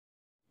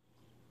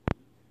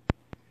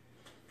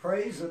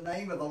Praise the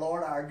name of the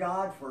Lord our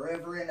God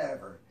forever and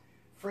ever.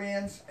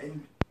 Friends,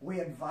 and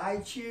we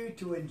invite you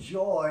to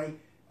enjoy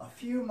a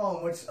few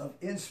moments of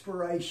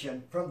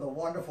inspiration from the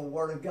wonderful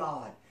Word of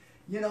God.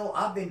 You know,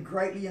 I've been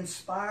greatly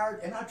inspired,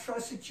 and I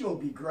trust that you'll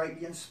be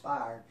greatly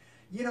inspired.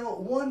 You know,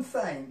 one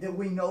thing that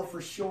we know for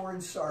sure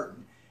and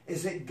certain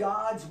is that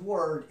God's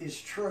Word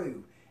is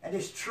true, and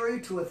it's true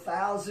to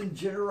 1,000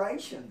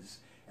 generations.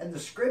 And the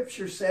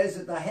Scripture says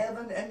that the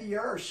heaven and the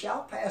earth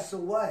shall pass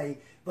away,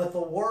 but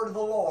the Word of the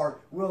Lord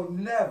will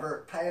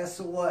never pass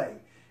away.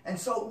 And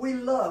so we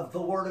love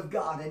the Word of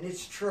God, and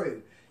it's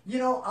true. You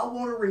know, I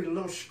want to read a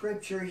little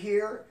Scripture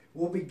here.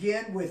 We'll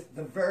begin with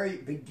the very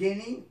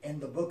beginning in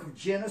the book of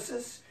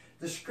Genesis.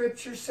 The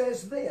Scripture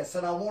says this,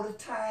 and I want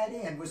to tie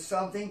it in with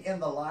something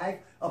in the life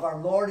of our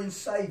Lord and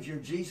Savior,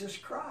 Jesus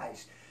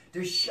Christ,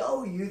 to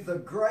show you the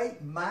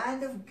great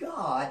mind of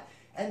God,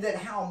 and that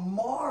how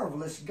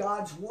marvelous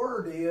God's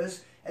Word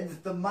is, and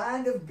that the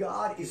mind of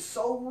God is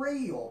so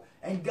real,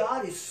 and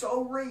God is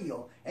so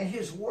real, and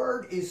His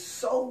Word is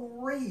so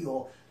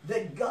real,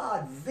 that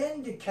God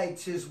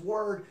vindicates His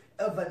Word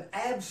of an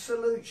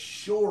absolute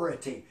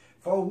surety.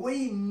 For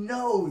we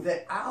know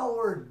that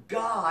our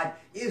God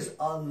is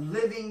a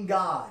living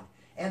God,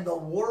 and the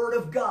Word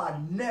of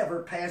God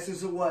never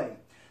passes away.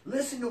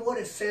 Listen to what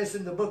it says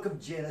in the book of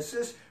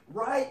Genesis,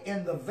 right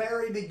in the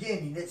very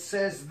beginning. It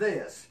says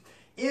this: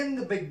 in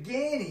the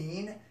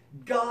beginning,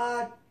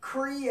 God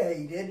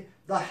created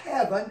the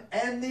heaven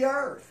and the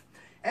earth.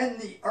 And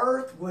the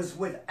earth was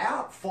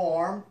without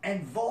form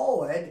and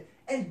void,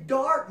 and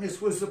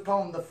darkness was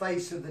upon the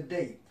face of the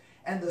deep.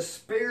 And the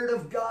Spirit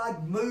of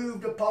God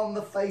moved upon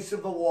the face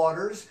of the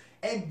waters.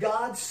 And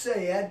God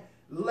said,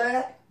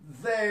 "Let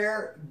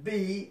there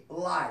be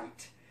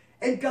light."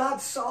 And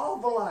God saw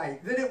the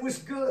light, that it was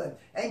good.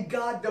 And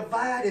God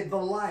divided the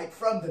light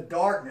from the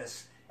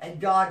darkness. And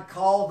God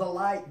called the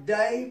light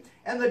day,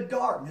 and the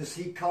darkness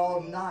He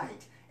called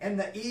night. And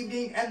the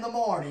evening and the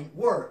morning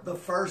were the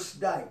first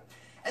day.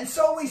 And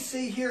so we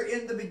see here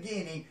in the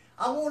beginning,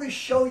 I want to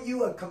show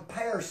you a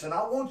comparison.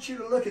 I want you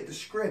to look at the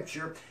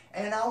Scripture,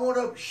 and I want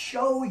to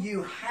show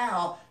you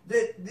how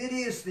that it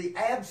is the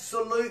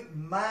absolute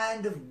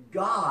mind of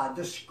God.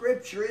 The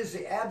Scripture is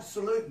the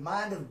absolute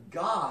mind of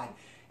God.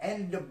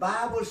 And the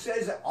Bible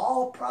says that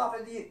all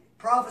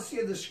prophecy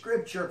of the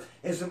Scripture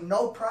is of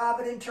no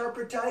private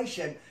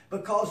interpretation,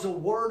 because the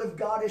Word of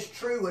God is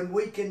true, and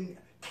we can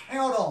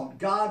count on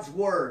God's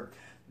Word.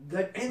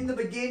 That in the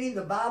beginning,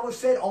 the Bible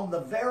said, on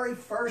the very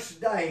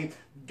first day,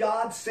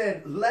 God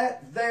said,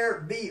 "Let there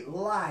be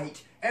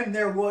light," and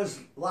there was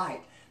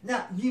light.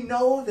 Now, you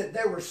know that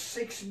there were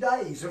 6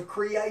 days of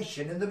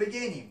creation in the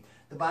beginning.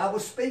 The Bible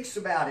speaks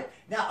about it.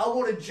 Now, I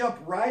want to jump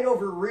right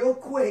over real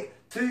quick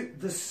to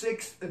the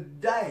 6th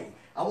day.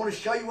 I want to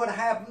show you what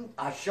happened.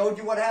 I showed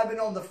you what happened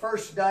on the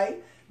first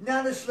day.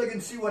 Now let's look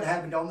and see what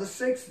happened on the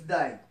 6th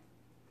day.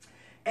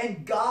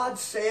 And God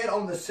said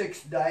on the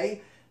 6th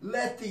day,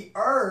 "Let the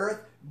earth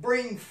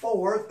bring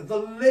forth the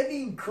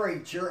living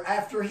creature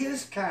after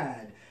his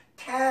kind,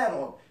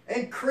 cattle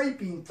and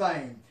creeping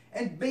thing,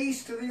 and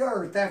beasts of the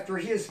earth after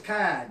his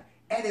kind."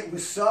 And it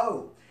was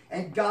so.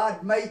 And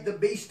God made the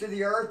beasts of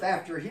the earth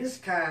after his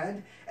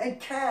kind,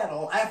 and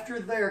cattle after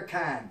their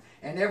kind,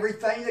 and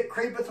everything that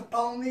creepeth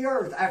upon the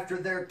earth after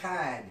their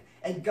kind.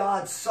 And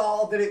God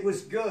saw that it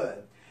was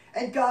good.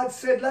 And God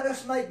said, "Let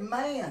us make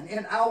man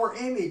in our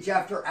image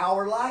after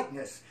our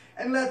likeness,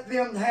 and let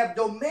them have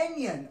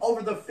dominion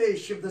over the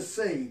fish of the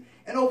sea,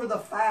 and over the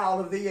fowl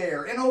of the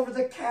air, and over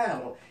the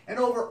cattle, and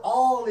over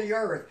all the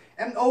earth,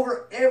 and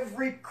over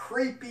every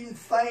creeping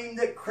thing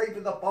that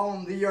creepeth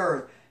upon the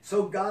earth."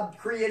 So God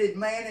created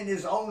man in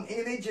His own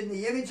image. In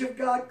the image of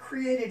God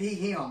created He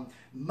him.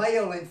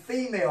 Male and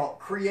female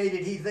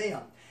created He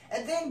them.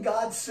 And then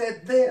God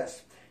said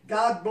this: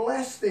 God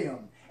blessed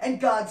them. And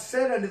God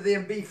said unto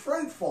them, "Be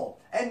fruitful,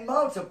 and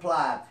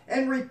multiply,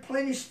 and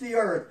replenish the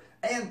earth,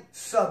 and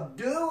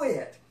subdue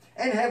it,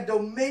 and have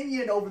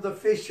dominion over the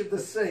fish of the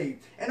sea,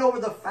 and over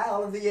the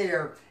fowl of the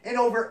air, and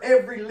over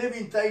every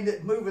living thing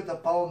that moveth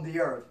upon the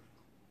earth."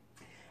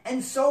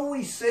 And so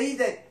we see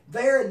that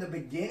there in the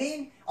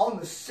beginning, on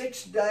the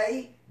 6th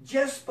day,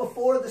 just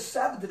before the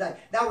 7th day.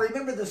 Now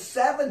remember, the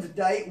 7th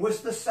day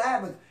was the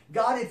Sabbath.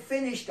 God had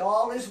finished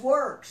all His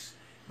works.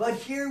 But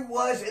here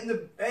was at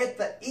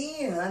the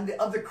end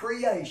of the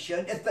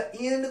creation, at the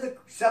end of the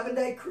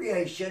 7-day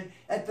creation,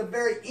 at the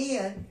very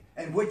end,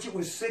 in which it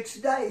was 6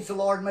 days, the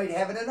Lord made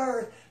heaven and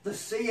earth, the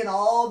sea and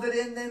all that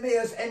in them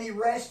is, and He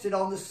rested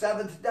on the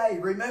 7th day,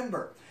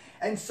 remember.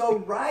 And so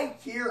right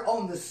here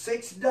on the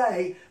 6th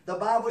day, the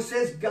Bible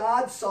says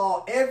God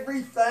saw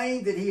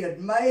everything that He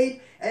had made,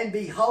 and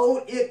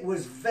behold, it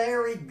was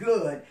very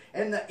good.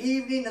 And the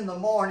evening and the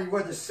morning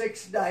were the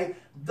 6th day.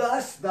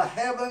 Thus the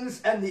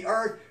heavens and the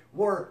earth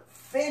were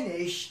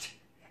finished,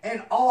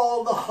 and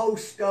all the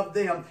host of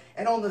them.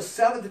 And on the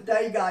 7th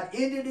day God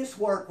ended His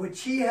work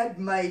which He had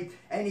made,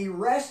 and He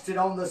rested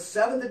on the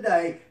 7th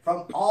day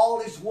from all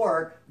His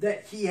work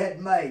that He had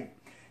made.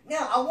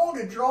 Now I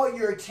want to draw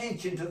your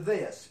attention to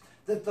this.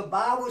 that the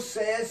Bible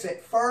says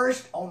that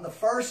first, on the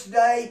first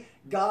day,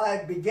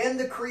 God began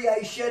the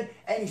creation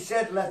and He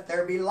said, let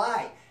there be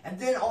light. And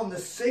then on the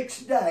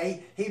sixth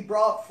day, He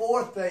brought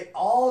forth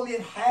all the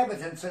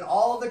inhabitants and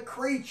all the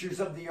creatures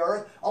of the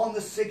earth on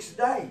the sixth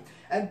day.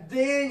 And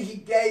then He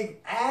gave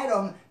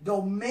Adam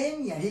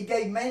dominion. He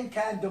gave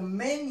mankind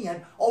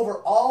dominion over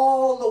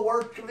all the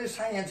work of His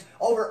hands,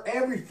 over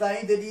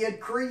everything that He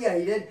had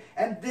created.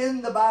 And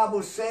then the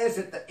Bible says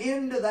at the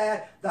end of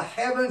that, the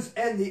heavens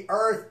and the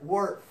earth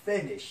were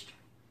finished.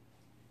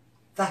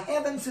 The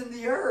heavens and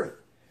the earth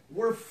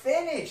were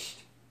finished.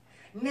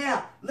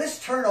 Now,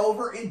 let's turn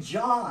over in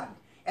John.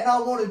 And I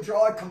want to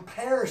draw a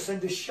comparison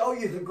to show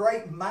you the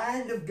great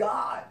mind of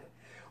God.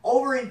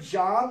 Over in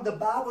John, the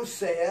Bible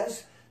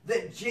says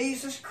that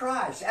Jesus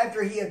Christ,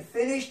 after He had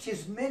finished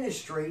His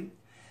ministry,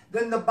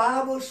 then the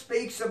Bible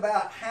speaks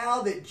about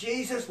how that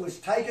Jesus was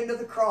taken to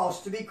the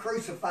cross to be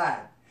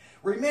crucified.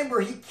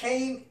 Remember, He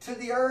came to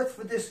the earth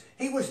for this.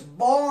 He was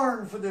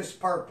born for this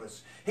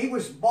purpose. He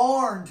was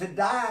born to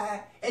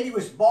die, and He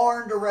was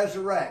born to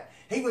resurrect.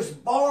 He was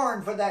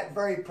born for that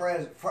very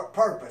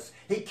purpose.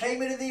 He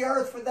came into the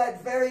earth for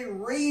that very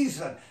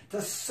reason,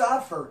 to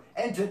suffer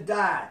and to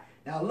die.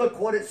 Now look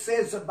what it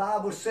says, the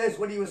Bible says,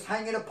 when He was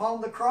hanging upon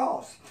the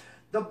cross.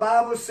 The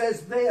Bible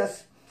says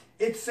this.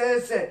 It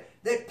says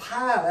that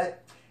Pilate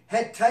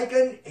had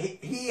taken,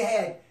 he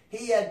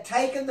had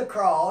taken the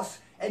cross,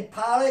 and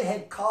Pilate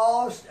had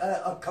caused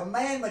a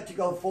commandment to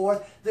go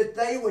forth that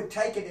they would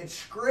take an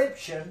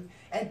inscription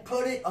and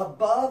put it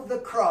above the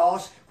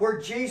cross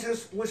where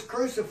Jesus was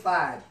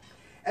crucified.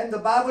 And the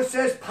Bible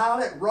says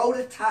Pilate wrote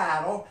a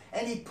title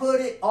and he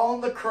put it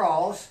on the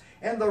cross,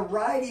 and the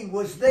writing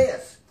was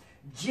this: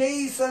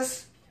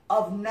 Jesus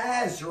of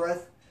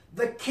Nazareth,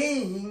 the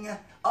King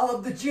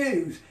of the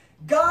Jews.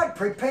 God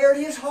prepared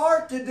His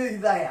heart to do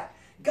that.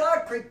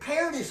 God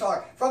prepared His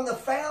heart. From the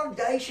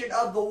foundation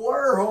of the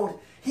world,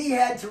 He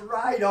had to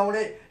write on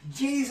it,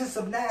 Jesus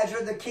of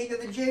Nazareth, the King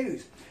of the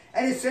Jews.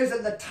 And it says,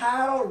 in the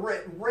title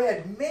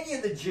read many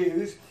of the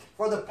Jews,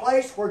 for the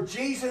place where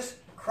Jesus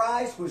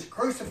Christ was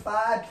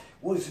crucified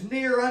was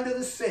near unto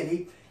the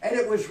city, and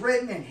it was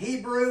written in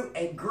Hebrew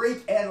and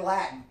Greek and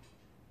Latin.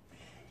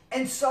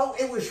 And so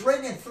it was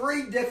written in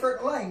 3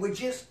 different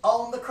languages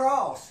on the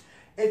cross.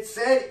 It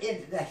said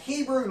in the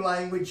Hebrew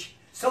language,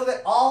 so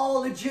that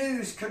all the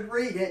Jews could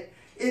read it,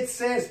 it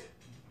says,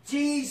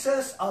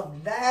 Jesus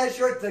of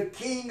Nazareth, the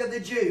King of the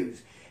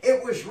Jews.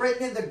 It was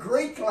written in the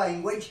Greek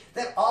language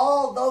that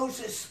all those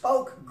that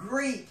spoke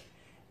Greek,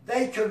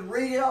 they could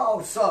read it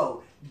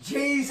also.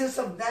 Jesus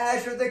of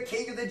Nazareth, the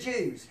King of the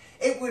Jews.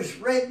 It was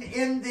written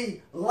in the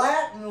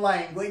Latin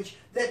language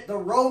that the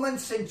Roman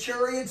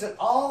centurions and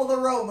all the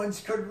Romans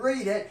could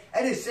read it,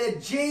 and it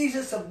said,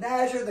 Jesus of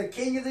Nazareth, the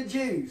King of the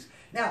Jews.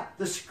 Now,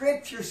 the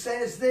Scripture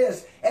says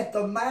this: at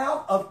the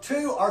mouth of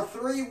 2 or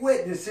 3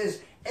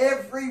 witnesses,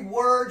 every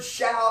word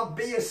shall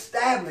be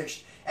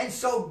established. And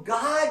so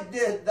God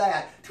did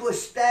that to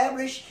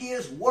establish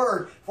His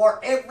word, for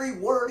every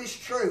word is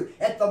true.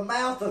 At the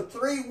mouth of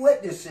 3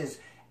 witnesses,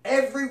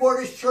 every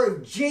word is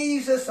true.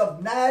 Jesus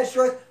of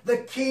Nazareth, the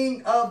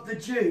King of the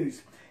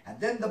Jews. And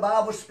then the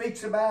Bible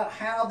speaks about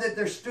how that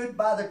there stood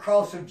by the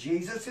cross of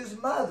Jesus His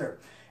mother.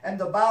 And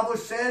the Bible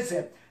says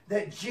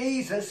that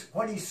Jesus,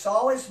 when He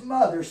saw His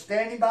mother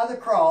standing by the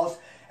cross,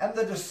 and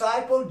the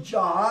disciple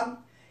John,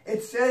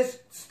 it says,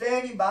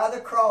 standing by the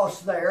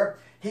cross there,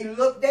 he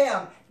looked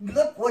down.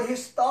 Look what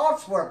his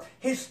thoughts were.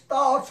 His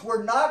thoughts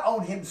were not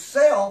on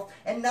himself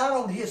and not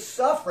on his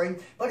suffering,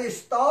 but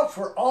his thoughts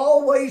were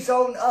always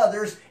on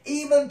others,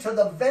 even to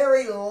the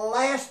very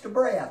last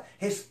breath.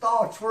 His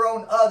thoughts were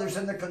on others,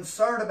 and the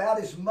concern about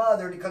his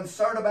mother, the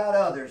concern about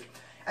others.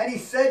 And he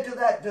said to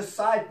that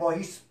disciple,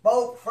 he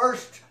spoke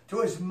first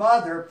to his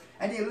mother,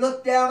 and he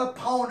looked down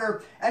upon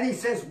her, and he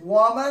says,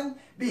 "Woman,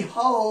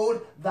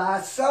 behold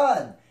thy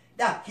son."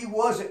 Now, he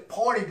wasn't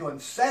pointing to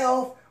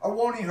himself or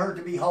wanting her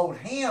to behold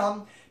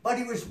him, but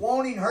he was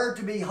wanting her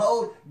to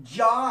behold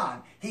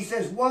John. He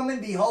says, "Woman,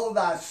 behold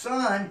thy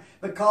son,"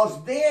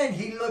 because then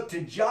he looked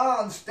to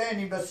John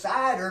standing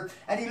beside her,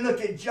 and he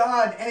looked at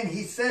John, and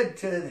he said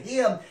to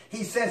him,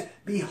 he says,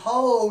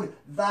 "Behold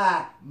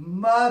thy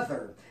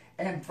mother."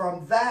 And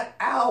from that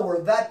hour,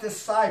 that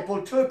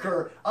disciple took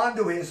her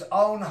unto his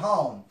own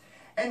home.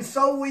 And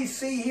so we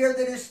see here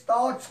that his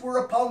thoughts were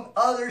upon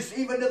others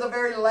even to the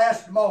very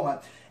last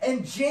moment.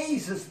 And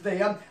Jesus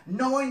then,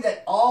 knowing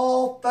that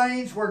all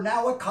things were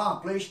now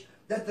accomplished,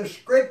 that the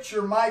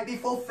Scripture might be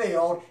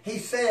fulfilled, he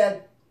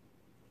said,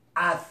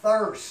 "I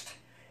thirst."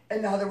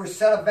 And now there was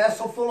set a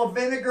vessel full of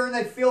vinegar, and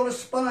they filled a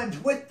sponge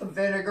with the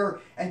vinegar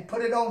and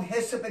put it on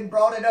hyssop and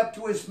brought it up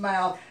to his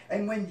mouth.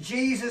 And when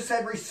Jesus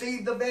had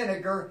received the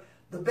vinegar,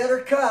 the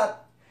bitter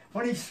cup,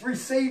 when he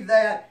received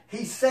that,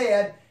 he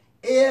said,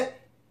 "It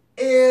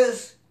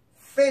is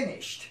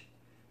finished."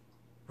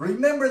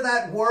 Remember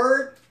that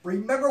word?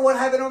 Remember what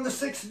happened on the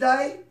 6th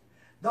day?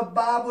 The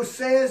Bible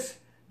says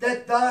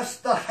that thus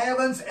the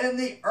heavens and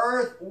the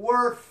earth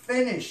were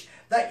finished.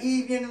 The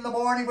evening and the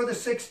morning were the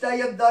sixth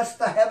day, and thus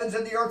the heavens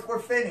and the earth were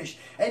finished.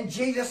 And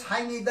Jesus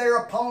hanging there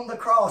upon the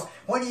cross,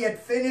 when he had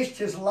finished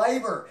his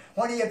labor,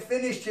 when he had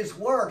finished his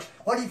works,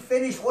 when he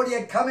finished what he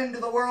had come into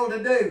the world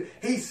to do,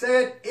 he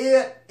said,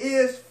 it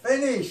is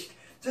finished.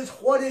 Just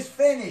what is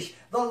finished?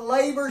 The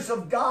labors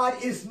of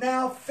God is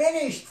now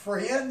finished,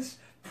 friends.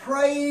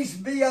 Praise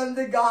be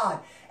unto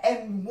God.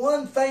 And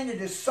one thing that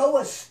is so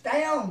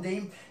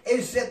astounding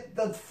is that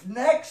the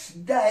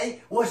next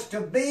day was to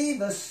be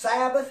the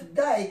Sabbath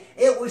day.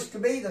 It was to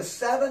be the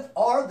seventh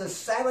or the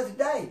Sabbath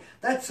day.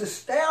 That's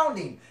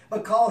astounding,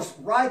 because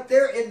right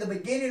there in the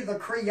beginning of the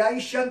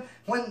creation,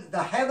 when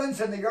the heavens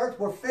and the earth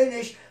were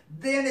finished,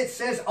 then it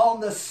says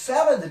on the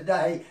seventh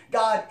day,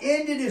 God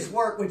ended his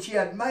work which he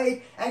had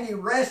made, and he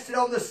rested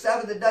on the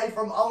seventh day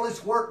from all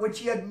his work which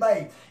he had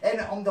made. And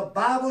on the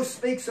Bible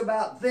speaks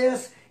about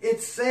this. It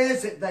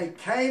says that they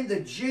came, the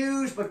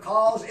Jews,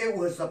 because it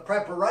was the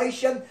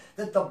preparation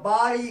that the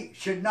body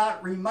should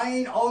not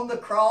remain on the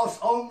cross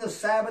on the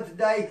Sabbath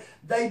day.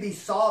 They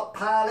besought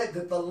Pilate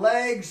that the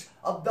legs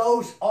of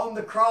those on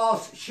the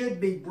cross should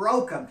be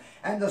broken.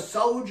 And the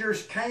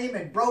soldiers came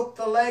and broke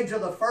the legs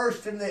of the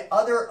first and the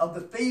other of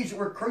the thieves that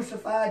were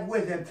crucified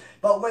with him.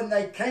 But when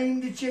they came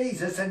to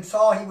Jesus and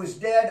saw he was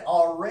dead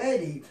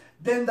already,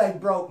 then they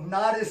broke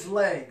not his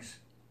legs.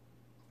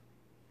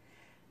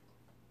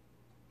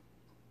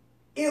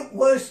 It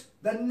was,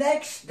 the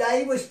next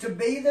day was to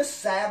be the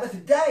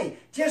Sabbath day,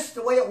 just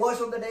the way it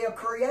was on the day of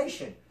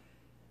creation.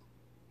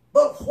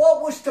 But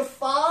what was to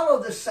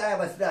follow the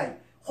Sabbath day?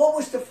 What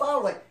was to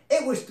follow it?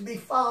 It was to be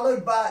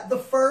followed by the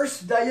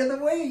first day of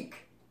the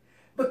week.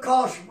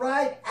 Because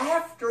right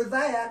after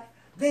that,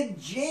 then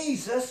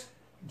Jesus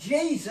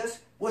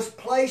was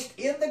placed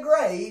in the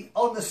grave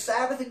on the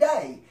Sabbath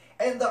day,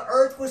 and the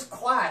earth was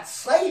quiet.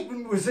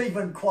 Satan was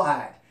even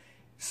quiet.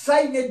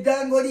 Satan had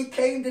done what he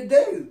came to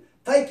do,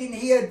 thinking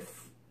he had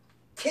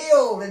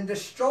killed and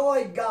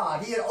destroyed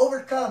God. He had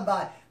overcome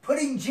by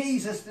putting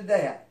Jesus to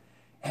death.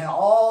 And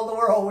all the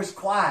world was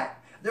quiet.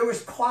 There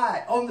was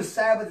quiet on the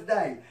Sabbath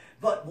day.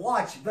 But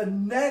watch, the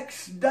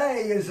next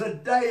day is a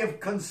day of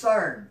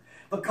concern.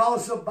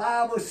 Because the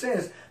Bible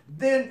says,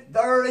 then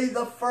early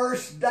the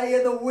first day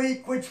of the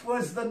week, which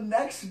was the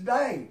next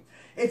day.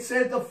 It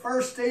said the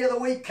first day of the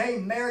week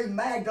came Mary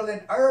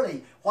Magdalene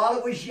early, while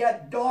it was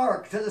yet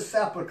dark, to the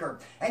sepulchre.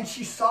 And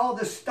she saw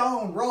the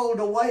stone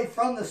rolled away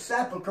from the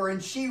sepulchre,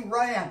 and she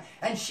ran,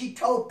 and she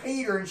told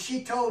Peter, and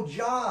she told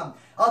John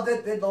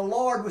that the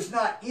Lord was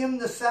not in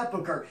the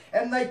sepulchre.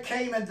 And they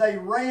came and they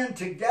ran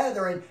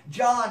together, and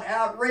John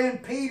outran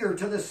Peter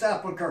to the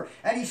sepulchre.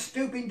 And he,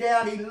 stooping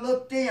down, he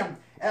looked in,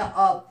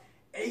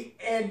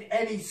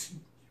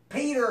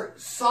 Peter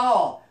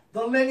saw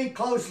the linen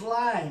clothes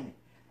lying.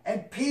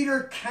 And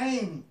Peter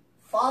came,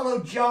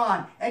 followed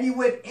John, and he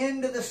went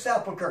into the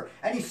sepulchre,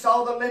 and he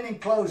saw the linen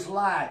clothes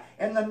lie,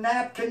 and the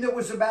napkin that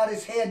was about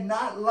his head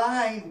not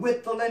lying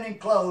with the linen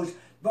clothes,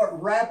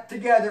 but wrapped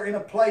together in a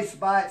place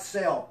by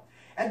itself.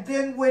 And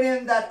then went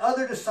in that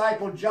other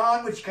disciple,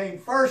 John, which came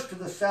first to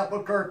the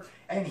sepulchre,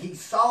 and he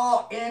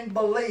saw and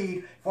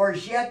believed, for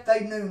as yet they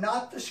knew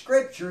not the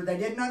scripture, they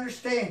didn't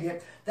understand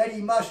it, that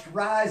he must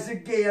rise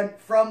again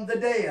from the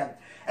dead.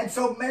 And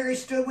so Mary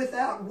stood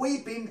without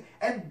weeping,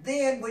 and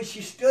then when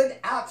she stood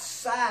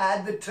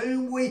outside the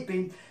tomb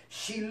weeping,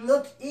 she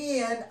looked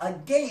in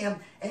again,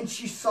 and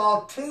she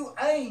saw two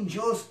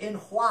angels in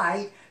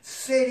white,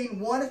 sitting,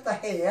 one at the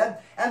head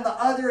and the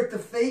other at the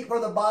feet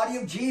where the body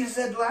of Jesus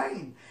had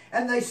lain.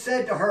 And they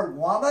said to her,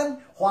 Woman,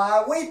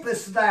 why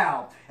weepest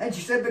thou? And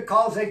she said,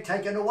 Because they've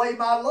taken away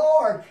my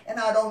Lord, and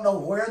I don't know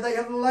where they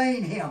have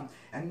laid him.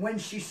 And when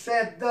she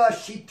said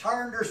thus, she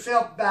turned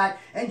herself back,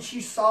 and she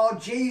saw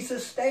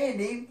Jesus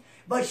standing,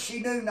 but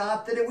she knew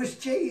not that it was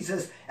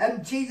Jesus.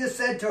 And Jesus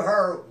said to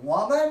her,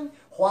 Woman,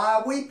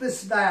 why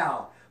weepest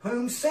thou?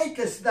 Whom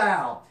seekest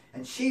thou?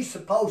 And she,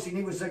 supposing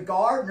he was a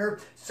gardener,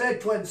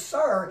 said to him,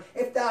 Sir,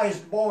 if thou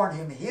hast borne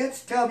him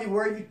hence, tell me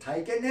where you've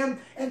taken him,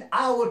 and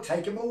I will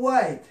take him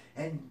away.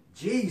 And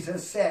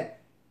Jesus said,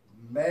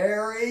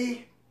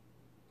 Mary.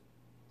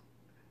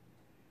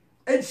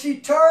 And she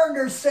turned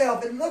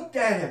herself and looked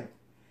at him.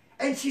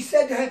 And she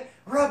said to him,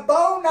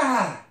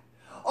 Rabboni,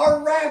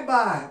 or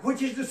Rabbi,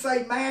 which is to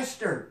say,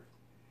 Master.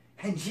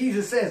 And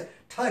Jesus says,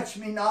 Touch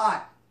me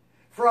not,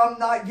 for I am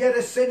not yet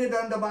ascended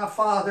unto my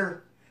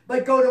Father,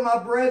 but go to my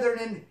brethren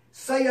and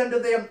say unto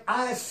them,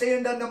 I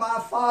ascend unto my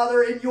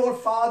Father and your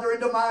Father, and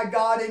to my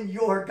God and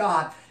your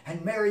God.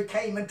 And Mary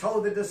came and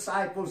told the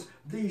disciples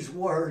these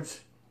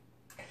words.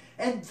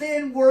 And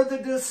then were the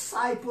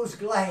disciples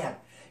glad.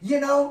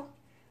 You know,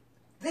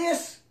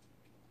 this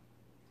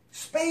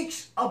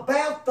speaks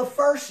about the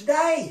first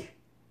day.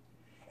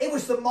 It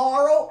was the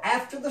morrow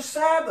after the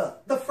Sabbath,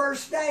 the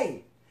first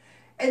day.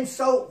 And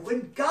so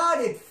when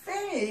God had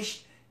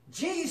finished,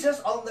 Jesus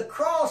on the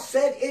cross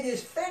said, It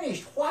is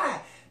finished.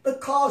 Why?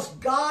 Because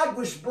God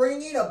was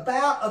bringing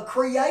about a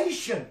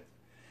creation.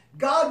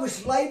 God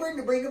was laboring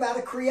to bring about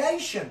a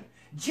creation.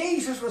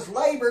 Jesus was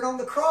laboring on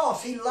the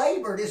cross. He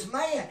labored as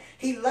man.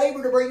 He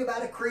labored to bring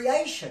about a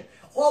creation.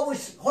 what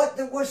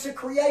was the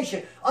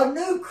creation? A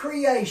new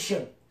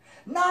creation.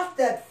 Not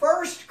that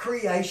first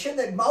creation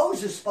that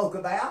Moses spoke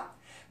about,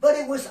 but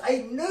it was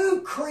a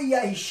new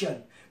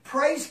creation.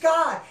 Praise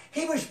God.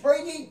 He was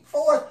bringing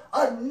forth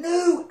a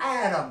new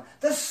Adam,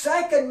 the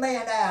second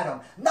man Adam.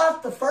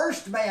 Not the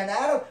first man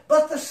Adam,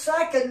 but the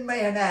second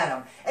man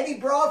Adam. And he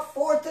brought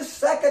forth the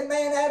second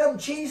man Adam,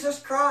 Jesus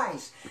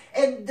Christ,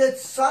 and the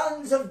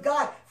sons of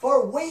God.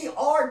 For we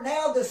are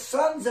now the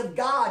sons of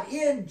God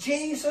in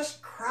Jesus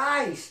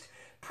Christ.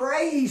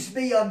 Praise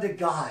be unto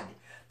God.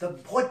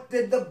 What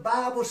did the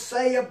Bible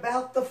say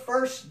about the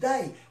first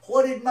day?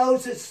 What did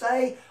Moses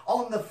say?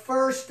 On the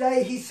first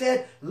day he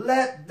said,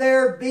 let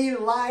there be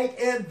light,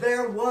 and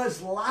there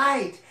was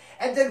light.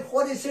 And then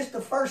what is this, the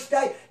first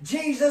day?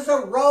 Jesus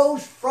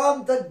arose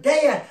from the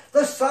dead.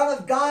 The Son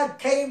of God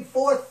came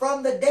forth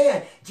from the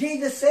dead.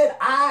 Jesus said,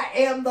 I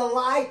am the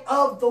light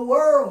of the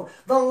world.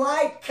 The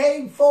light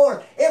came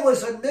forth. It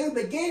was a new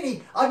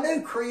beginning, a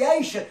new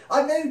creation,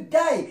 a new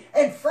day.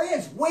 And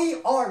friends, we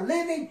are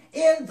living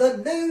in the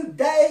new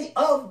day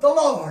of the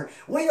Lord.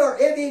 We are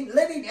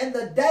living in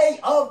the day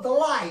of the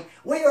light.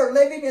 We are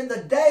living in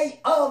the day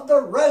of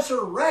the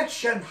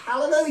resurrection.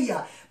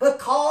 Hallelujah.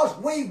 Because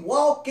we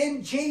walk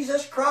in Jesus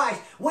Christ.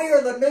 We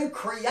are the new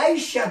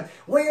creation.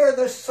 We are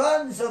the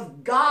sons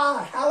of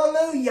God.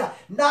 Hallelujah.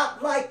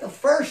 Not like the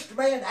first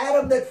man,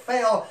 Adam, that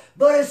fell,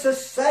 but it's the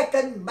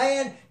second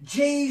man,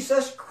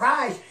 Jesus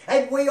Christ.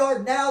 And we are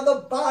now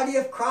the body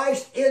of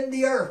Christ in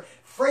the earth.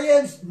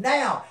 Friends,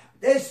 now,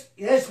 this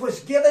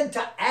was given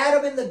to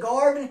Adam in the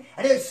garden,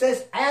 and it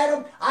says,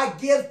 Adam, I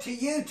give to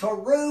you to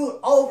rule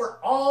over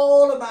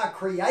all of my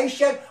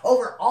creation,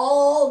 over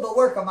all the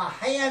work of my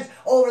hands,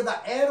 over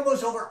the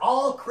animals, over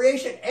all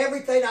creation,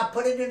 everything I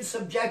put it in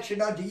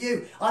subjection unto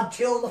you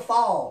until the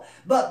fall.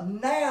 But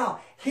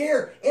now,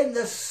 here in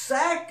the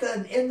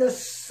second, and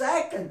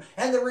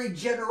the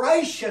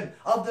regeneration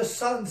of the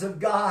sons of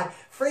God,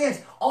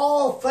 friends,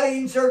 all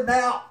things are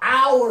now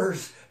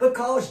ours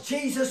because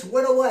Jesus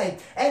went away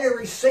and he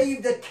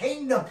received the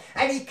kingdom,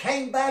 and he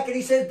came back and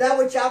he said, that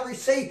which I've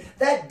received,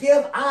 that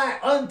give I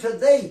unto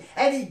thee.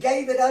 And he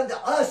gave it unto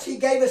us. He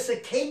gave us the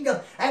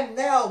kingdom. And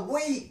now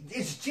we,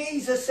 as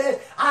Jesus says,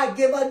 I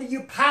give unto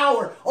you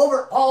power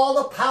over all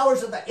the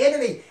powers of the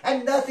enemy,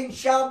 and nothing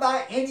shall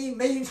by any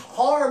means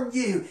harm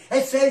you.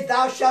 It says,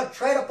 thou shalt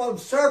tread upon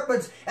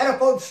serpents and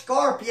upon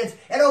scorpions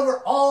and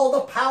over all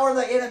the power of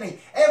the enemy.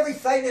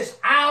 Everything is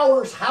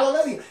ours.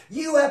 Hallelujah.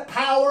 You have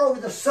power over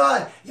the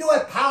sun. You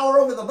have power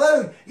over the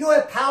moon. You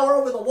have power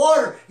over the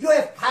water. You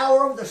have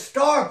power over the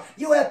storm.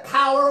 You have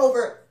power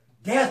over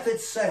death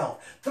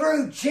itself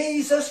through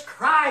Jesus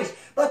Christ,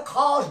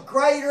 because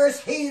greater is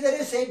he that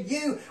is in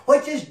you,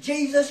 which is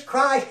Jesus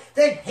Christ,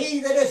 than he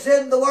that is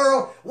in the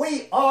world.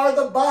 We are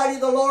the body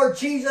of the Lord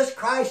Jesus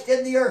Christ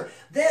in the earth.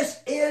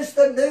 This is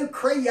the new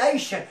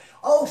creation.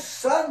 Oh,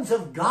 sons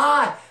of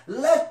God,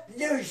 let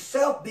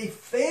yourself be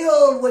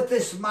filled with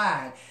this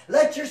mind.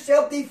 Let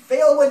yourself be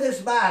filled with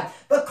this mind,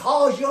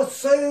 because you'll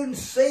soon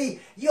see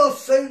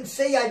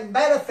a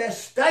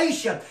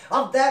manifestation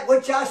of that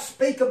which I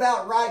speak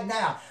about right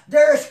now.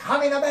 There is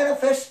coming a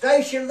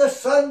manifestation of the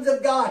sons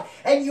of God,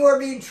 and you are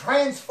being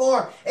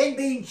transformed and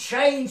being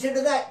changed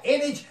into that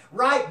image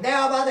right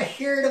now by the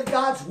hearing of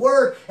God's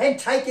word and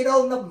taking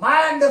on the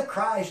mind of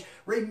Christ.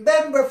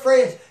 Remember,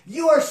 friends,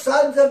 you are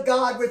sons of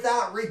God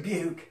without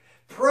rebuke.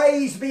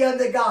 Praise be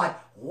unto God.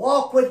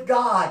 Walk with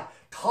God.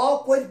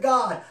 Talk with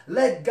God.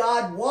 Let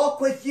God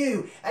walk with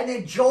you and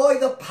enjoy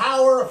the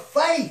power of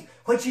faith,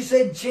 which is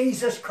in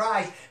Jesus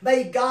Christ.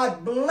 May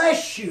God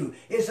bless you,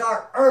 is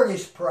our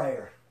earnest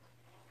prayer.